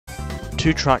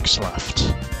2 tracks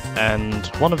left, and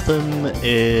one of them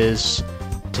is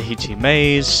Tahiti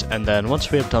Maze, and then once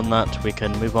we have done that we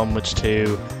can move onwards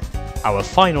to our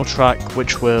final track,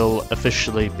 which will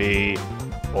officially be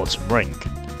Autumn Ring.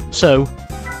 So,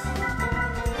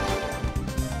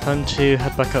 time to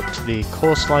head back up to the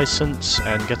course license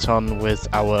and get on with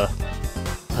our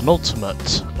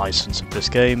penultimate license of this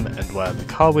game, and where the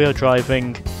car we are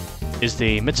driving is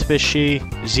the Mitsubishi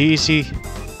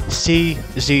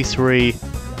CZ3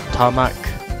 Tarmac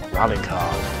Rally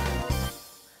Car.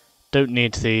 Don't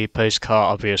need the post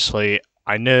car, obviously.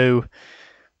 I know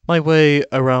my way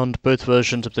around both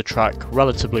versions of the track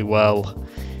relatively well,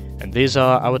 and these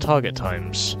are our target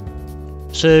times.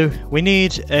 So we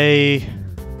need a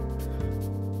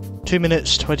 2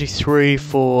 minutes 23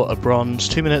 for a bronze,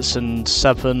 2 minutes and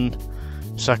 7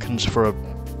 seconds for a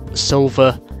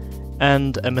silver,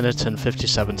 and 1 minute and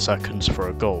 57 seconds for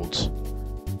a gold.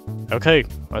 Okay,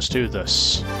 let's do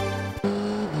this.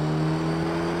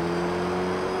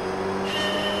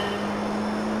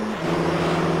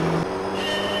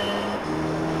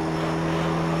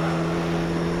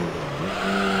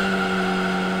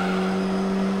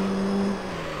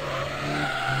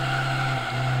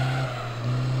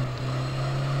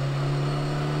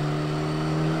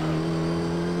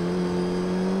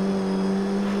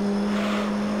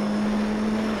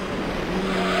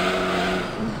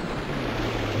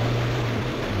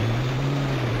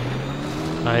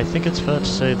 I think it's fair to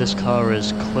say this car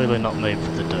is clearly not made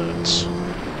for the dirt.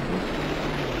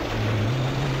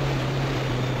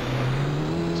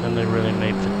 It's only really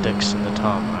made for dicks in the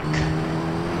tarmac.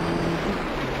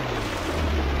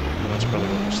 And that's probably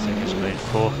what this thing is made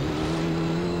for.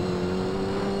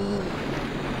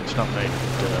 It's not made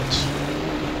for dirt.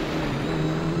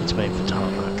 It's made for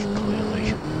tarmac,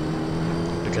 clearly.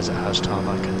 Because it has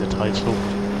tarmac in the title.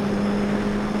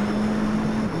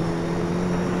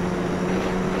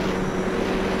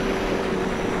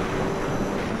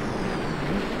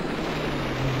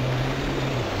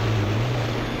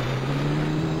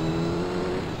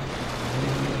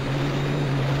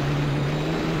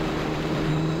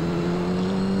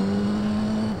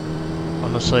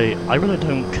 Honestly, I really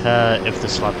don't care if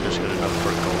this lap is good enough for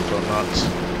a gold or not.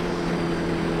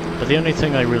 But the only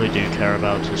thing I really do care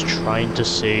about is trying to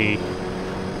see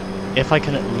if I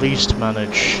can at least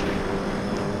manage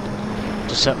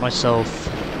to set myself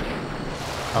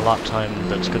a lap time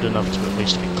that's good enough to at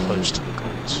least be close to the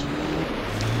gold.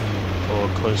 Or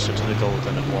closer to the gold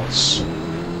than it was.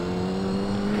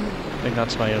 I think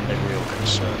that's my only real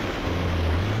concern.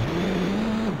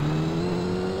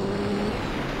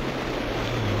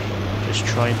 Just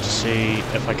trying to see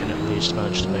if I can at least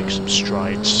manage to make some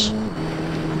strides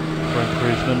for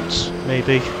improvement,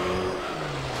 maybe.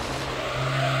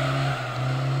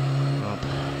 Oh,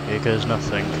 here goes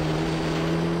nothing.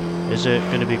 Is it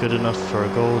going to be good enough for a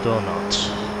gold or not?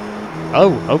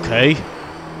 Oh, okay.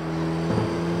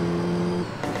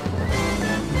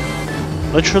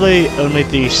 Literally only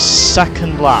the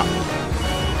second lap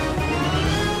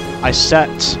I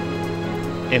set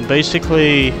in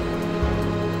basically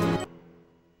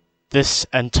this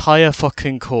entire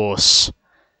fucking course,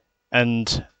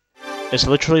 and it's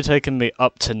literally taken me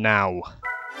up to now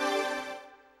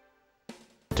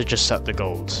to just set the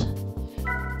gold.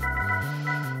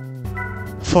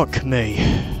 Fuck me.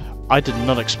 I did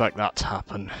not expect that to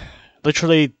happen.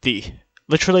 Literally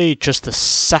just the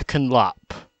second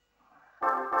lap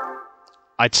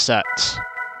I'd set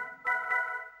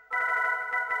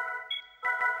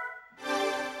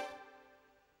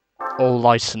all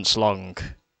license long.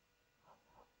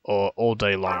 Or all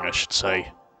day long, I should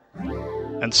say.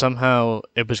 And somehow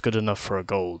it was good enough for a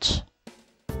gold.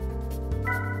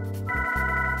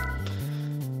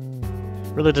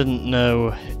 Really didn't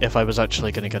know if I was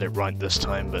actually going to get it right this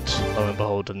time, but lo and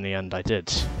behold, in the end I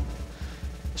did.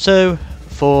 So,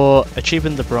 for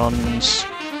achieving the bronze,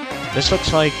 this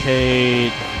looks like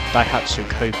a Daihatsu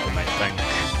Copen, I think.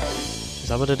 Is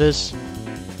that what it is?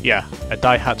 Yeah, a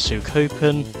Daihatsu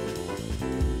Copen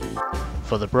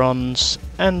for the bronze,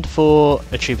 and for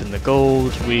achieving the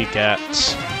gold we get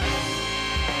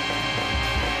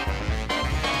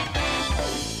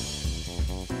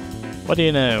what do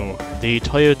you know, the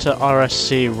Toyota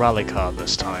RSC rally car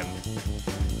this time.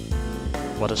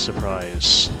 What a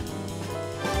surprise.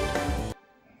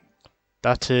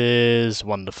 That is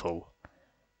wonderful.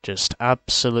 Just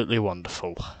absolutely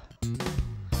wonderful.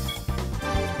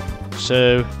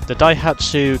 So, the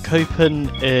Daihatsu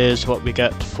Copen is what we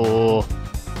get for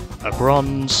a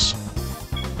bronze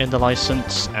in the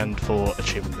license, and for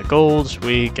achieving the gold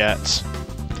we get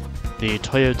the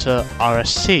Toyota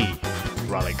RSC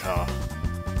rally car.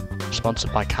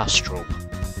 sponsored by Castrol.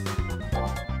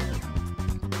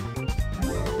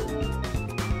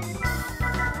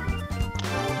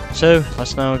 So,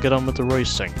 let's now get on with the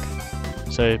racing.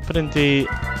 So, putting the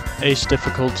Ace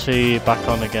difficulty back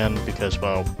on again because,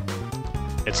 well,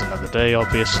 it's another day,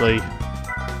 obviously.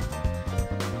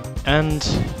 And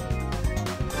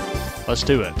let's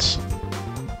do it.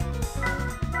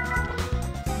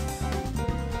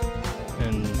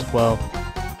 And, well,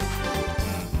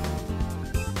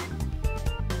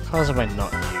 cars have I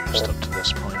not used up to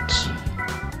this point?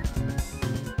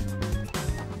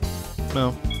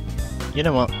 No. You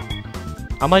know what?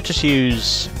 I might just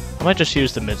use the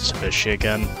Mitsubishi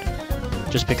again,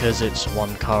 just because it's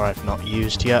one car I've not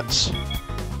used yet.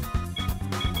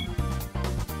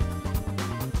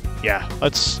 Yeah,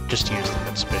 let's just use the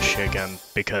Mitsubishi again,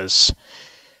 because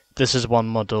this is one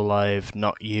model I've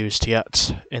not used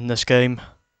yet in this game.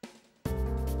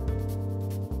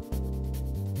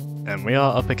 And we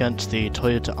are up against the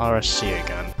Toyota RSC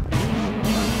again.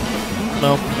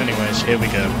 Well, anyways, here we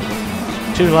go.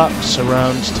 2 laps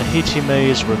around Tahiti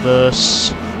Maze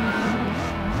reverse.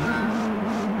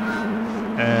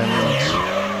 And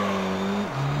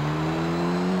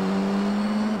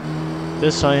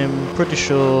this I am pretty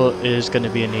sure is going to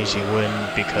be an easy win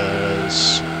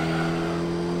because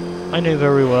I know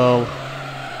very well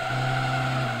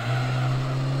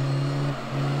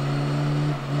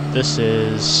this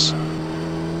is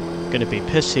going to be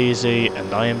piss easy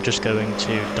and I am just going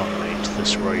to dominate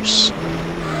this race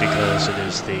because it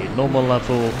is the normal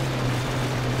level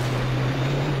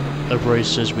of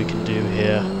races we can do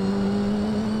here.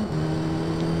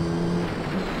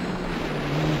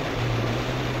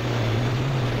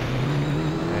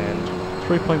 And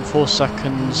 3.4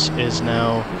 seconds is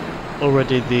now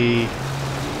already the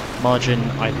margin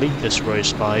I lead this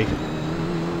race by.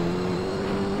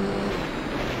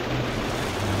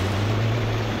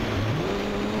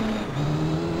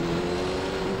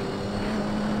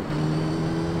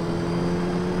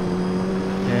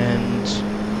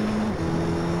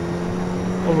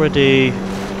 Already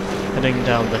heading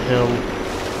down the hill.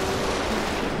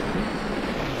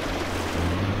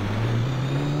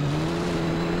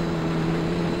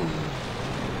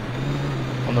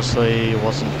 Honestly,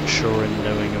 wasn't sure in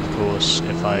knowing, of course,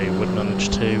 if I would manage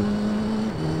to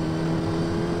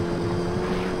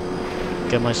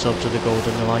get myself to the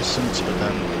golden license, but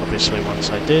then obviously once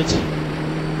I did,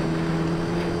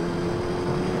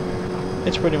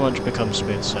 it's pretty much become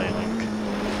smooth sailing.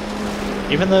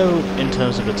 Even though, in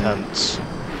terms of attempts,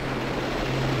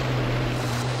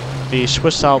 the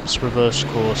Swiss Alps reverse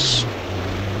course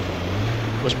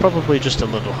was probably just a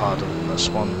little harder than this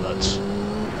one, but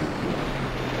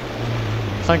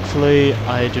thankfully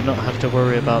I do not have to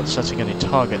worry about setting any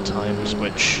target times,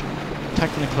 which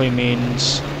technically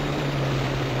means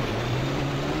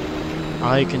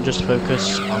I can just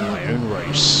focus on my own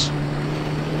race.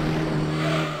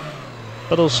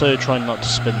 But also try not to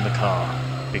spin the car.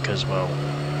 Because, well,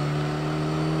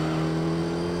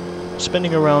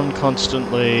 spinning around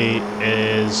constantly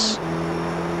is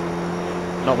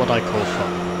not what I call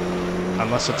fun.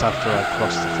 Unless it's after I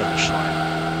cross the finish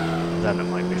line. Then it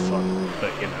might be fun,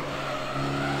 but you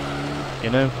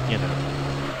know.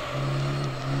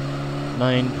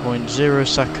 9.0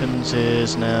 seconds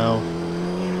is now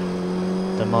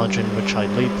the margin which I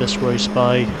lead this race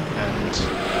by,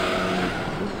 and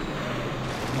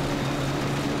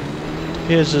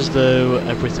appears as though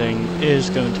everything is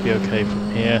going to be okay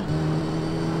from here,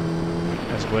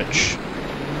 as which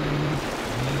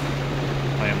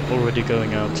I am already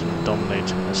going out and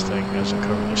dominating this thing as it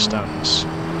currently stands.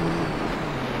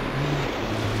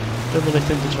 Don't really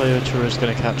think the Toyota is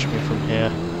going to catch me from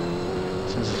here,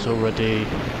 since it's already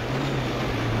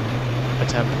a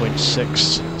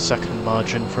 10.6 second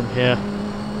margin from here,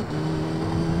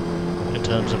 in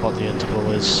terms of what the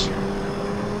interval is.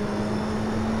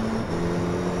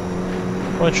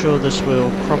 Quite sure this will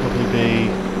probably be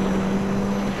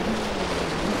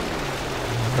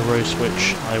a race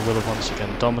which I will have once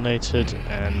again dominated,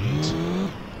 and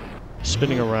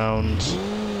spinning around,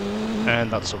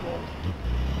 and that's a wall.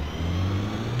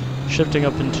 Shifting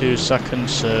up into second,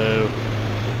 so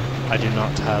I do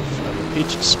not have a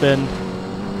repeated spin,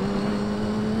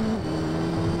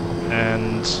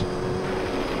 and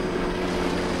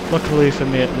luckily for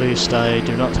me at least, I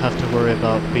do not have to worry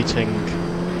about beating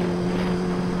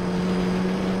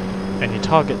any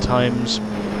target times,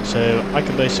 so I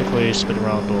can basically spin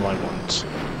around all I want.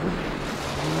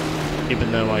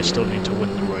 Even though I still need to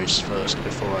win the race first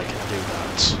before I can do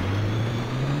that.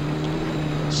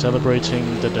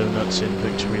 Celebrating the donuts in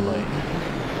Victory Lane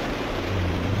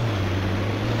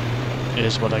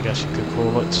is what I guess you could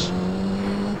call it.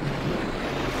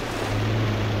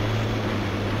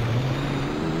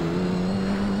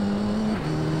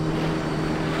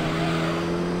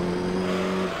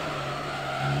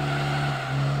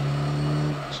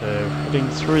 So, heading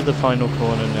through the final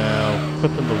corner now,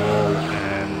 clipping the wall,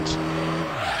 and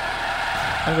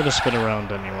I'm going to spin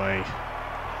around anyway.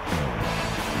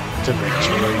 To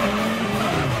victory.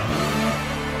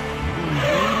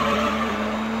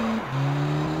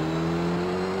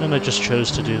 And I just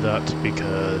chose to do that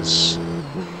because,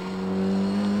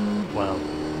 well,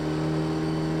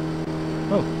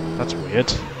 oh, that's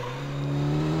weird.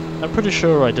 I'm pretty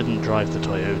sure I didn't drive the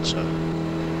Toyota.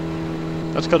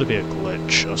 That's got to be a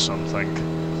glitch or something.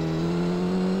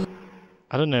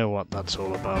 I don't know what that's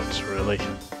all about, really.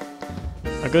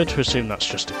 I'm going to assume that's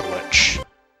just a glitch.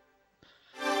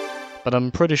 But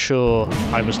I'm pretty sure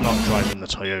I was not driving the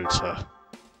Toyota.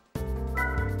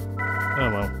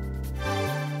 Oh well.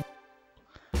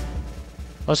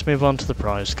 Let's move on to the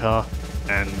prize car,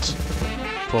 and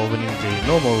for winning the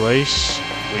normal race,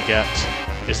 we get...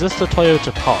 Is this the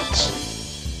Toyota Pods?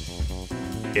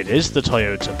 It is the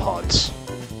Toyota Pods.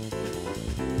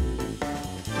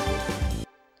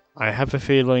 I have a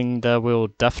feeling there will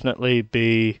definitely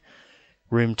be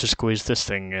room to squeeze this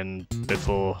thing in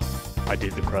before I do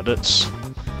the credits.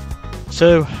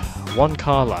 So, one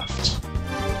car left.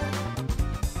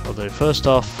 Although first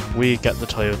off, we get the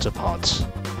Toyota Pods.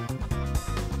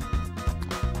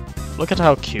 Look at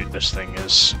how cute this thing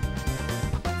is.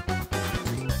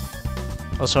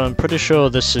 Also, I'm pretty sure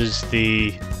this is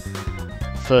the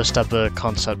first ever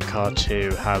concept car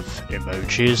to have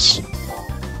emojis.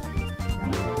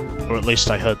 Or at least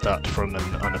I heard that from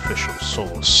an unofficial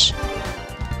source.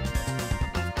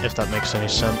 If that makes any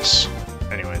sense.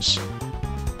 Anyways.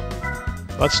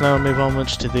 Let's now move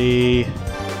onwards to the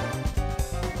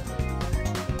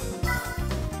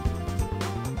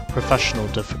professional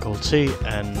difficulty,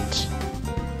 and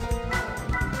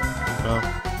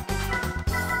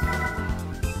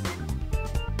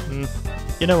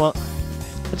you know what?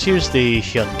 Let's use the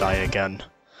Hyundai again.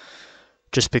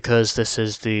 Just because this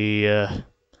is the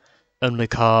only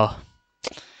car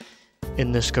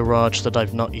in this garage that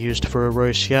I've not used for a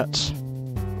race yet.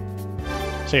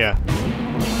 So yeah,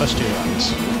 let's do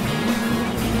that.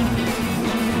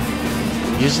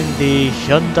 Using the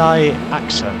Hyundai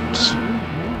Accent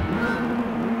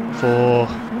for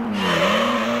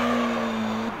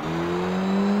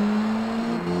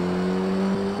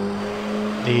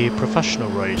the professional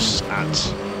race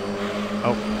at...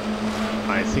 Oh,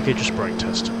 I think he just brake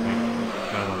tested me.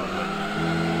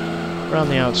 Around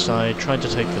the outside, trying to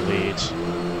take the lead.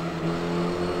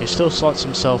 He still slots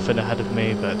himself in ahead of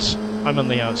me, but I'm on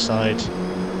the outside.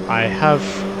 I have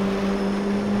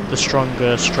the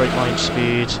stronger straight line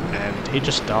speed, and he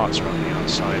just darts around the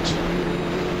outside,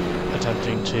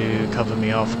 attempting to cover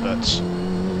me off, but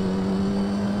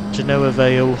to no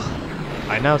avail.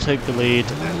 I now take the lead,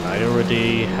 and I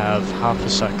already have half a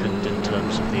second in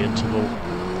terms of the interval.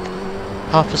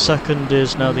 Half a second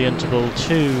is now the interval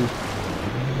to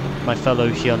my fellow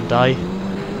Hyundai.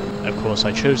 Of course,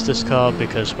 I chose this car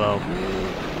because, well,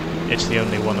 it's the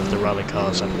only one of the rally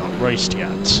cars I've not raced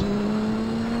yet.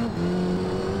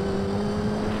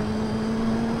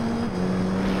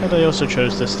 And I also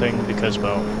chose this thing because,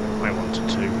 well, I wanted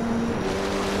to.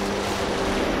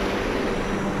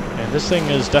 And this thing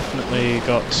has definitely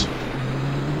got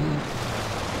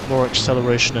more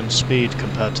acceleration and speed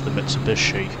compared to the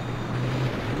Mitsubishi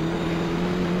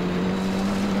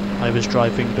I was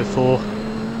driving before.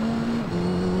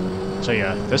 So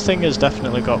yeah, this thing has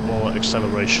definitely got more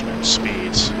acceleration and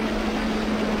speed.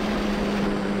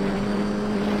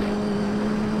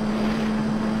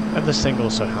 And this thing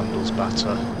also handles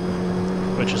better,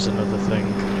 which is another thing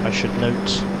I should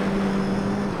note.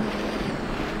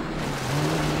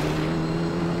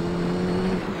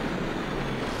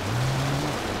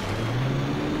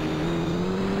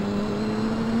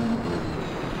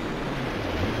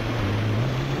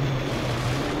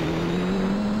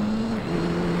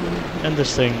 And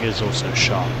this thing is also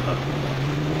sharper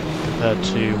compared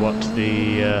to what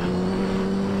the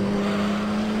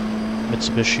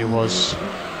Mitsubishi was.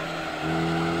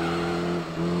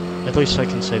 At least I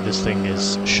can say this thing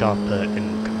is sharper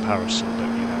in comparison,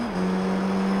 don't you know?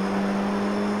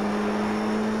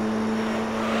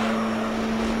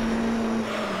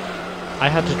 I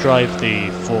had to drive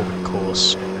the forward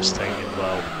course in this thing, and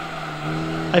well,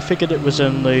 I figured it was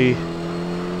only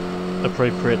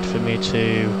appropriate for me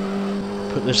to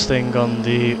put this thing on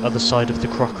the other side of the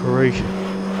crockery.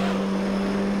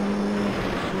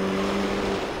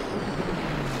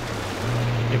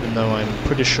 Even though I'm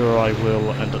pretty sure I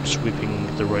will end up sweeping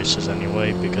the races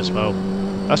anyway, because, well,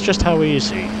 that's just how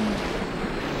easy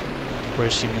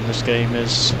racing in this game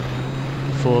is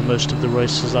for most of the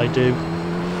races I do.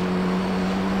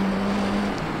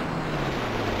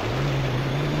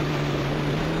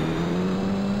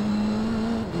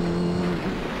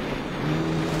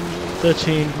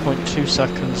 13.2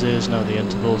 seconds is now the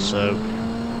interval, so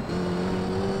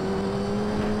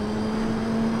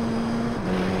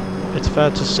it's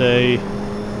fair to say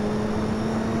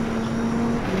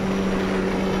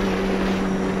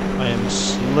I am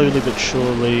slowly but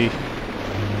surely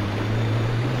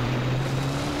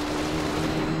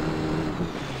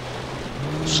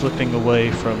slipping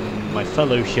away from my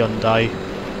fellow Hyundai.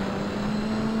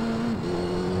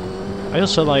 I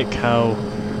also like how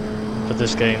for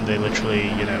this game they literally,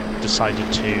 you know,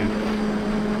 decided to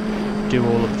do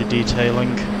all of the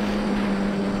detailing.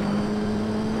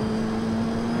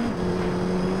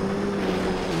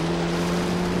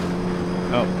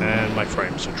 Oh, and my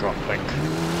frames are dropping.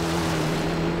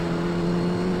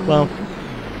 Well,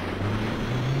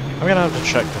 I'm gonna have to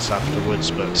check this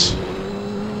afterwards, but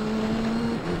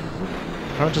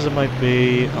apparent as it might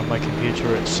be, on my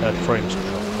computer it said frames are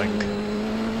dropping.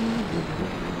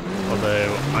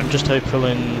 Although, I'm just hopeful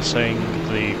in saying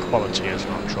the quality is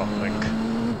not dropping.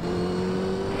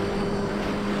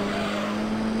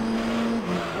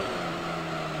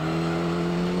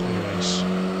 Anyways,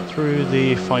 through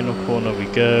the final corner we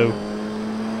go,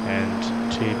 and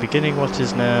to beginning what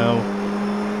is now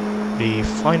the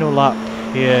final lap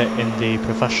here in the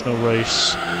professional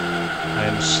race. I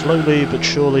am slowly but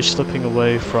surely slipping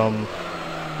away from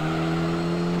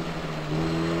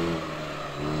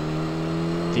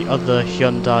the other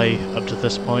Hyundai up to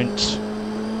this point.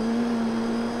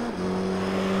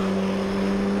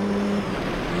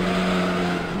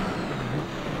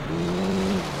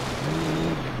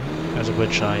 As of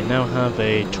which I now have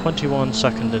a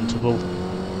 21-second interval.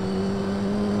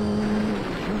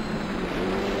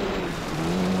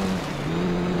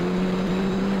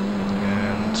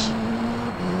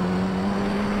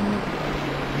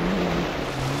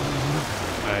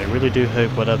 I really do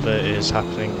hope whatever is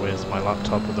happening with my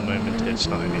laptop at the moment is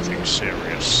not anything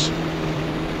serious.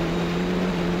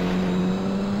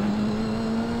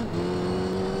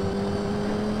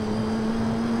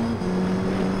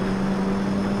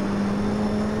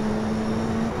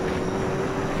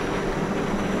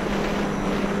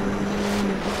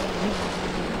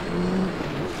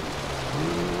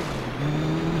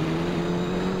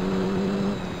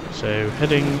 So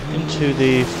heading into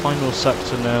the final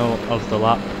sector now of the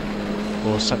lap,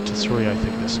 or sector 3 I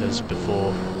think this is,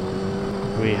 before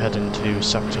we head into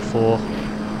sector 4.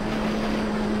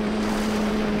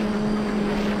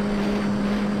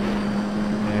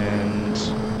 And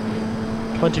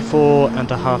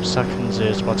 24.5 seconds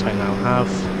is what I now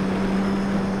have.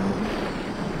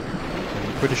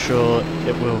 I'm pretty sure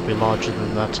it will be larger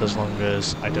than that as long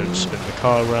as I don't spin the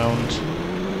car around.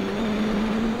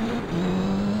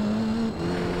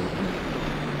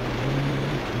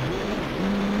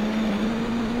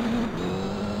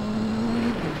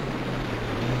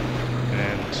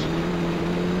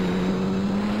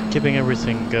 Keeping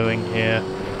everything going here.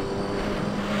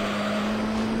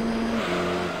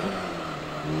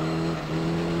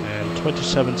 And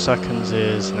 27 seconds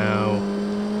is now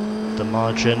the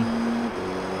margin.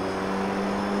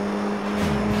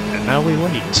 And now we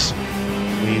wait.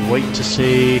 We wait to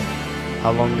see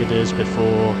how long it is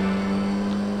before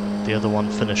the other one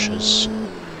finishes.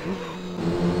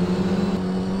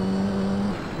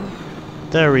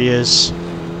 There he is.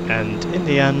 And in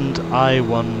the end, I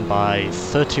won by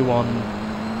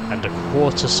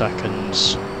 31.25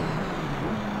 seconds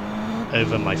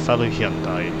over my fellow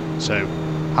Hyundai. So,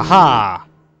 haha!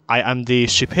 I am the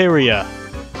superior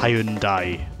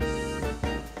Hyundai.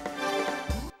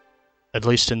 At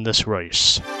least in this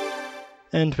race.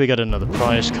 And we get another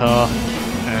prize car,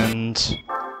 and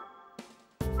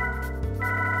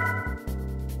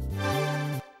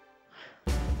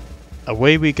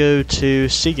away we go to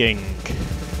seeing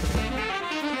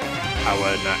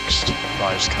our next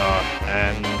prize car.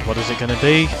 And what is it going to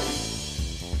be?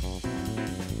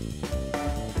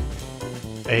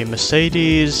 A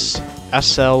Mercedes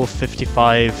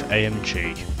SL55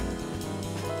 AMG.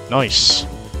 Nice.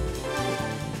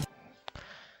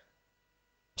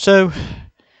 So,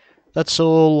 that's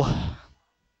all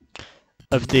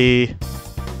of the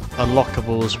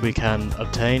unlockables we can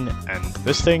obtain, and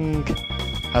this thing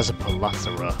has a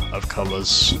plethora of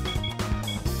colours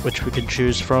which we can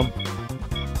choose from.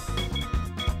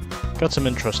 Got some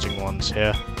interesting ones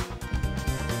here.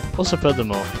 Also,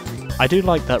 furthermore, I do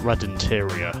like that red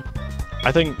interior.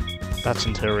 I think that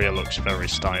interior looks very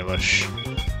stylish.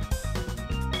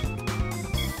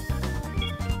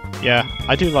 Yeah,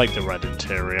 I do like the red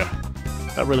interior.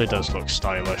 That really does look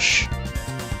stylish.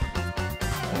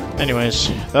 Anyways,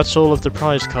 that's all of the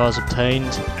prize cars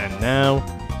obtained, and now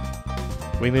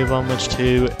we move onwards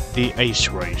to the Ace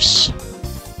Race.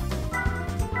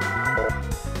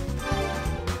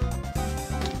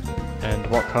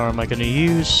 what car am I going to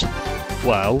use?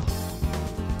 Well,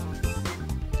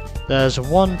 there's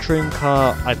one dream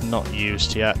car I've not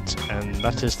used yet, and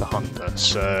that is the Honda,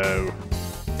 so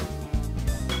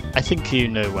I think you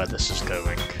know where this is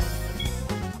going.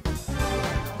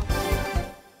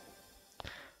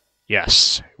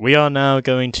 Yes, we are now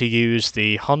going to use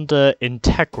the Honda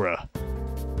Integra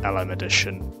LM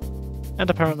Edition, and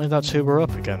apparently that's who we're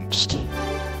up against.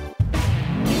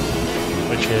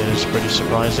 Which is pretty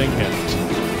surprising, and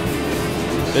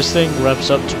this thing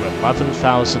revs up to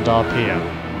 11,000 RPM.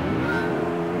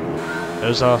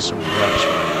 Those are some revs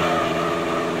right now.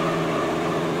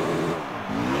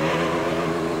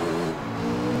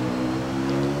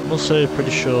 I'm also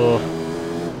pretty sure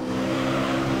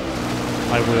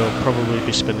I will probably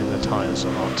be spinning the tyres a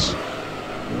lot.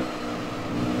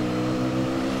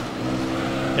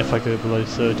 If I go below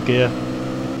 3rd gear.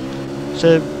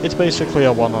 So it's basically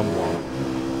a one-on-one,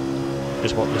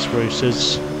 is what this race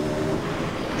is.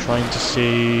 Trying to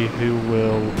see who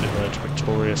will emerge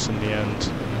victorious in the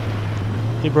end.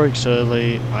 He brakes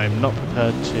early, I'm not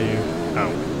prepared to...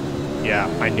 Oh, yeah,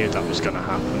 I knew that was going to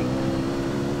happen.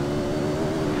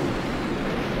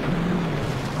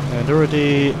 And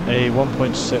already a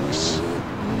 1.6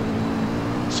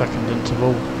 second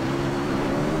interval.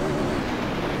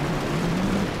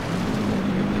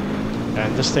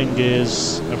 And this thing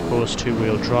is, of course,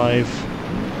 2-wheel drive.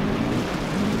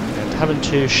 And having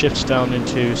to shift down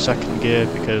into 2nd gear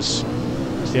because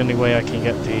it's the only way I can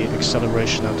get the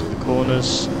acceleration out of the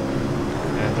corners.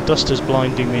 And the dust is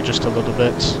blinding me just a little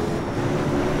bit.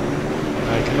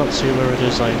 I cannot see where it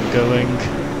is I am going.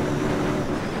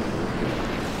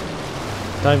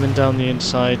 Diving down the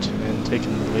inside and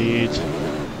taking the lead.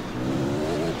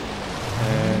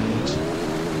 And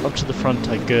up to the front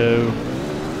I go.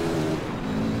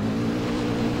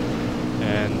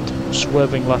 And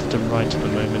swerving left and right at the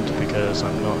moment because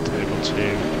I'm not able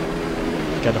to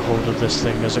get a hold of this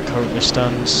thing as it currently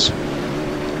stands.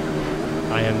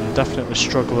 I am definitely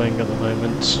struggling at the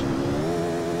moment.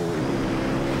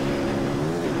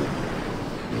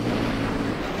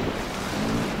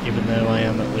 Even though I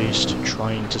am at least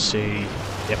trying to see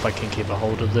if I can keep a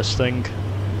hold of this thing.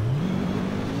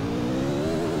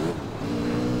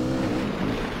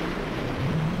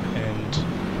 And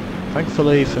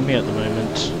thankfully for me at the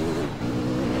moment,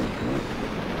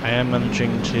 I am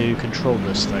managing to control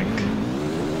this thing.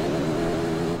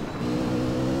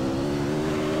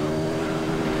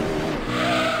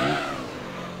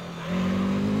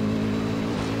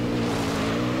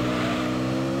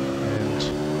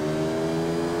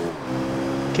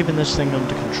 Keeping this thing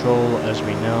under control as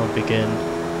we now begin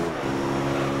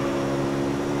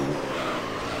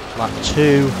lap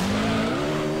 2.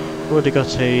 Already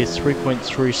got a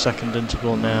 3.3 second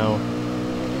interval now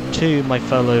to my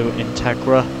fellow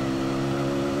Integra.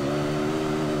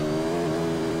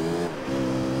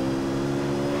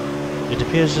 It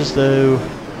appears as though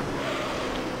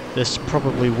this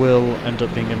probably will end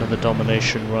up being another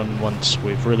domination run once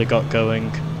we've really got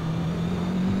going.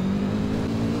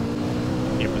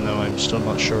 I'm still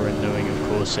not sure in knowing, of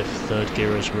course, if 3rd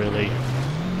gear is really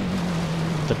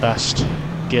the best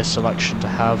gear selection to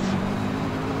have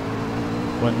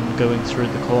when going through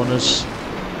the corners.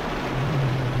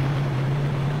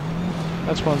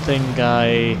 That's one thing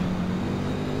I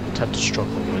tend to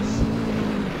struggle with,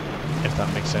 if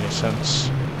that makes any sense.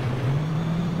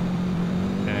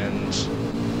 And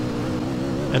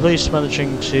at least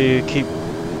managing to keep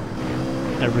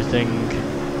everything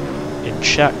in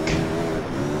check.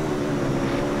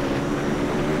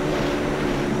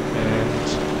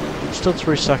 Still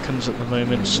 3 seconds at the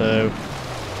moment, so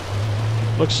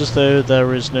looks as though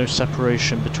there is no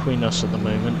separation between us at the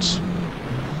moment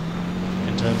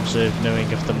in terms of knowing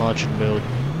if the margin will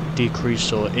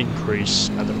decrease or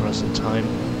increase at the present time.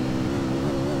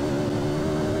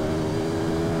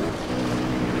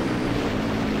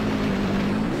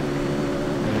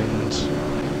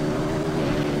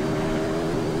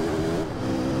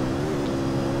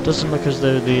 Doesn't look as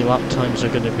though the lap times are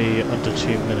going to be under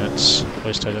 2 minutes. At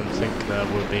least I don't think there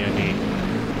will be any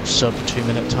sub 2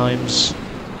 minute times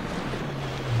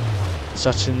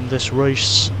set in this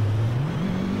race.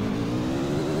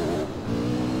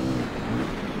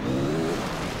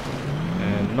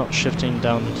 And not shifting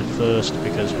down into 1st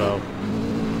because, well,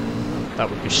 that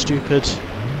would be stupid.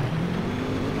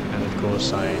 And of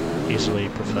course I easily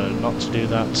prefer not to do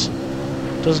that.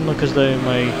 Doesn't look as though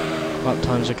my lap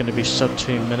times are going to be sub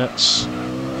 2 minutes. And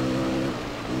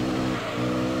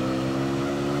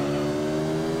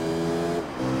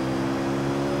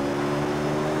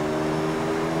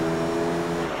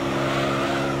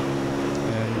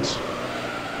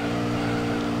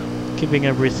keeping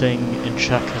everything in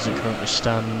check as it currently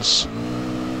stands,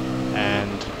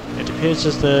 and it appears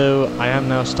as though I am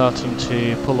now starting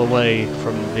to pull away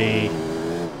from the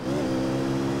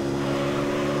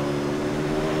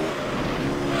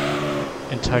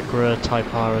Integra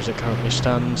Type R as it currently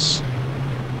stands.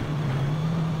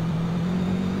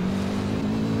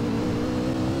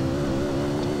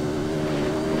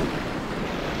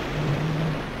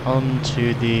 On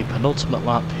to the penultimate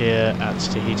lap here at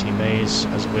Tahiti Maze,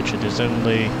 as of which it is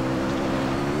only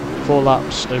 4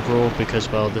 laps overall because,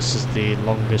 well, this is the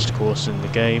longest course in the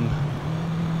game,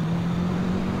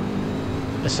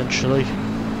 essentially.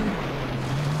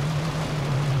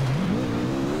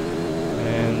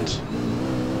 And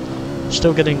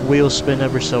still getting wheel spin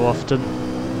every so often,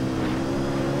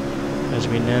 as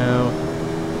we now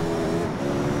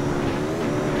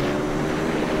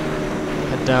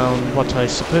down what I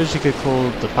suppose you could call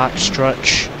the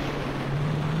backstretch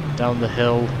down the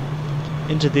hill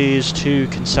into these 2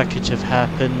 consecutive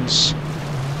hairpins.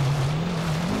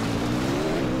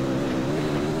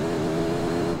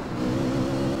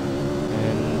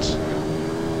 And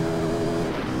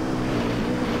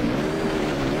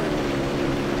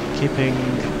keeping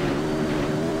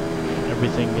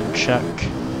everything in check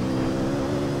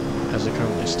as it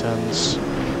currently stands.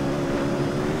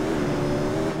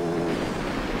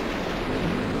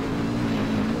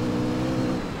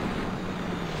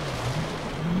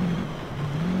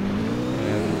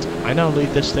 I now lead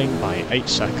this thing by 8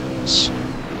 seconds.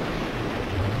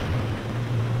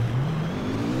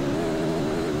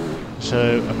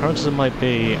 So, apparent as it might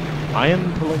be, I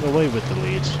am pulling away with the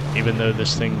lead, even though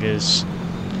this thing is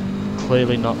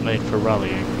clearly not made for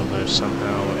rallying, although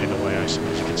somehow, in a way, I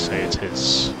suppose you could say it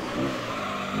is,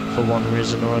 for one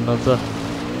reason or another.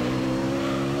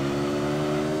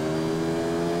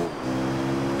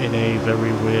 In a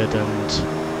very weird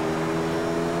and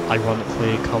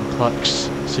ironically complex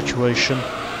situation,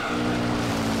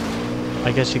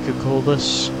 I guess you could call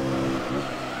this.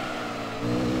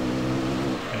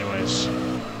 Anyways,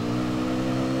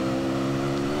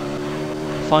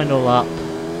 final lap.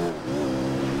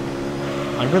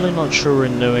 I'm really not sure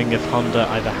in knowing if Honda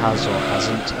either has or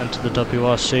hasn't entered the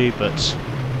WRC, but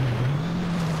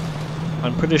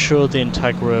I'm pretty sure the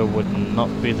Integra would not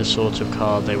be the sort of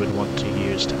car they would want to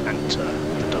use to enter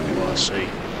the WRC.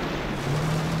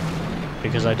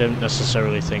 Because I don't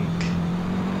necessarily think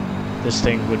this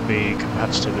thing would be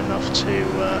competitive enough to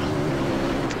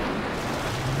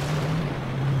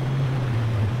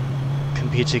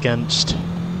compete against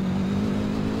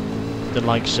the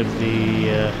likes of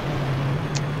the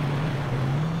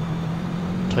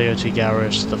Toyota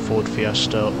Yaris, the Ford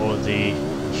Fiesta, or the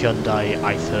Hyundai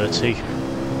i30.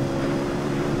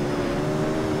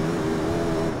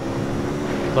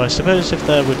 But I suppose if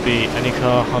there would be any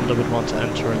car Honda would want to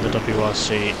enter in the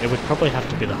WRC, it would probably have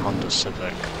to be the Honda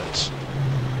Civic, but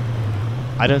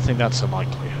I don't think that's a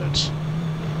likelihood.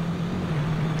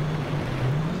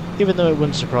 Even though it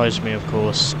wouldn't surprise me, of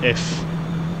course, if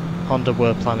Honda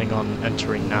were planning on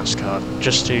entering NASCAR,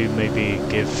 just to maybe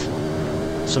give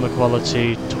some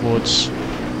equality towards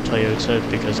Toyota,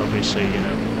 because obviously, you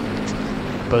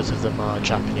know, both of them are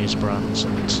Japanese brands,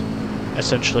 and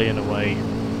essentially, in a way,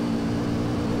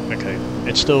 okay,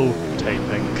 it's still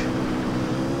taping.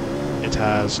 It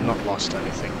has not lost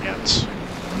anything yet.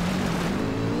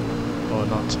 Or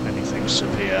not anything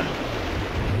severe.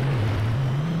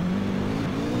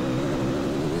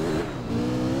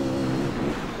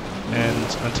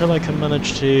 And until I can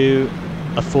manage to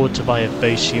afford to buy a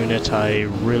base unit, I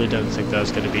really don't think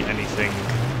there's going to be anything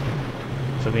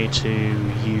for me to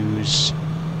use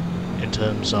in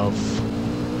terms of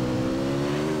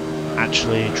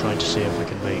actually trying to see if we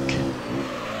can make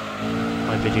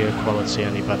my video quality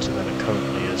any better than it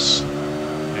currently is.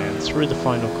 And through the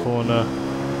final corner,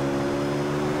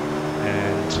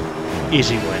 and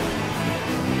easy win.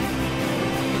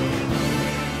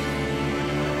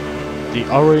 The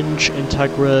orange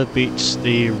Integra beats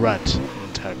the red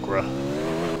Integra.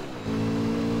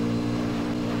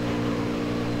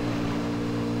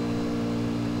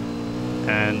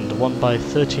 And won by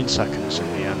 13 seconds in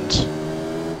the end.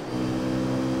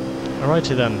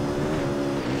 Alrighty then,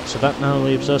 so that now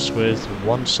leaves us with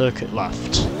 1 circuit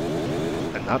left,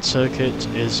 and that circuit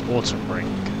is Autumn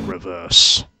Ring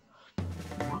Reverse.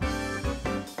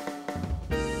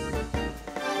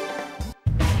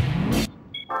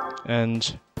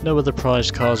 And no other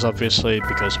prize cars obviously,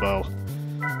 because well,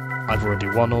 I've already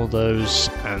won all those,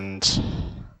 and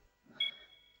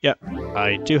yeah,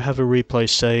 I do have a replay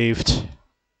saved,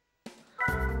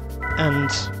 and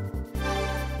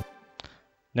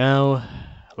now,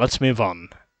 let's move on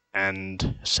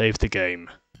and save the game.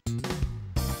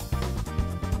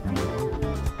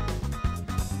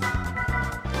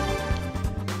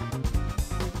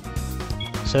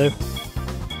 So,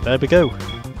 there we go.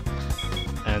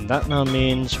 And that now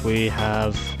means we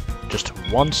have just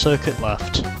one circuit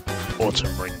left,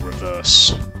 Autumn Ring Reverse,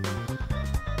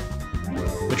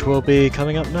 which will be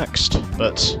coming up next.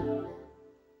 But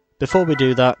before we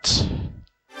do that,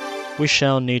 we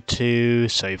shall need to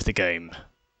save the game.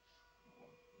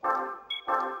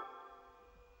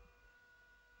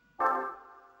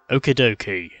 Okie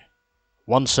dokie,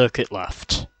 one circuit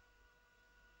left.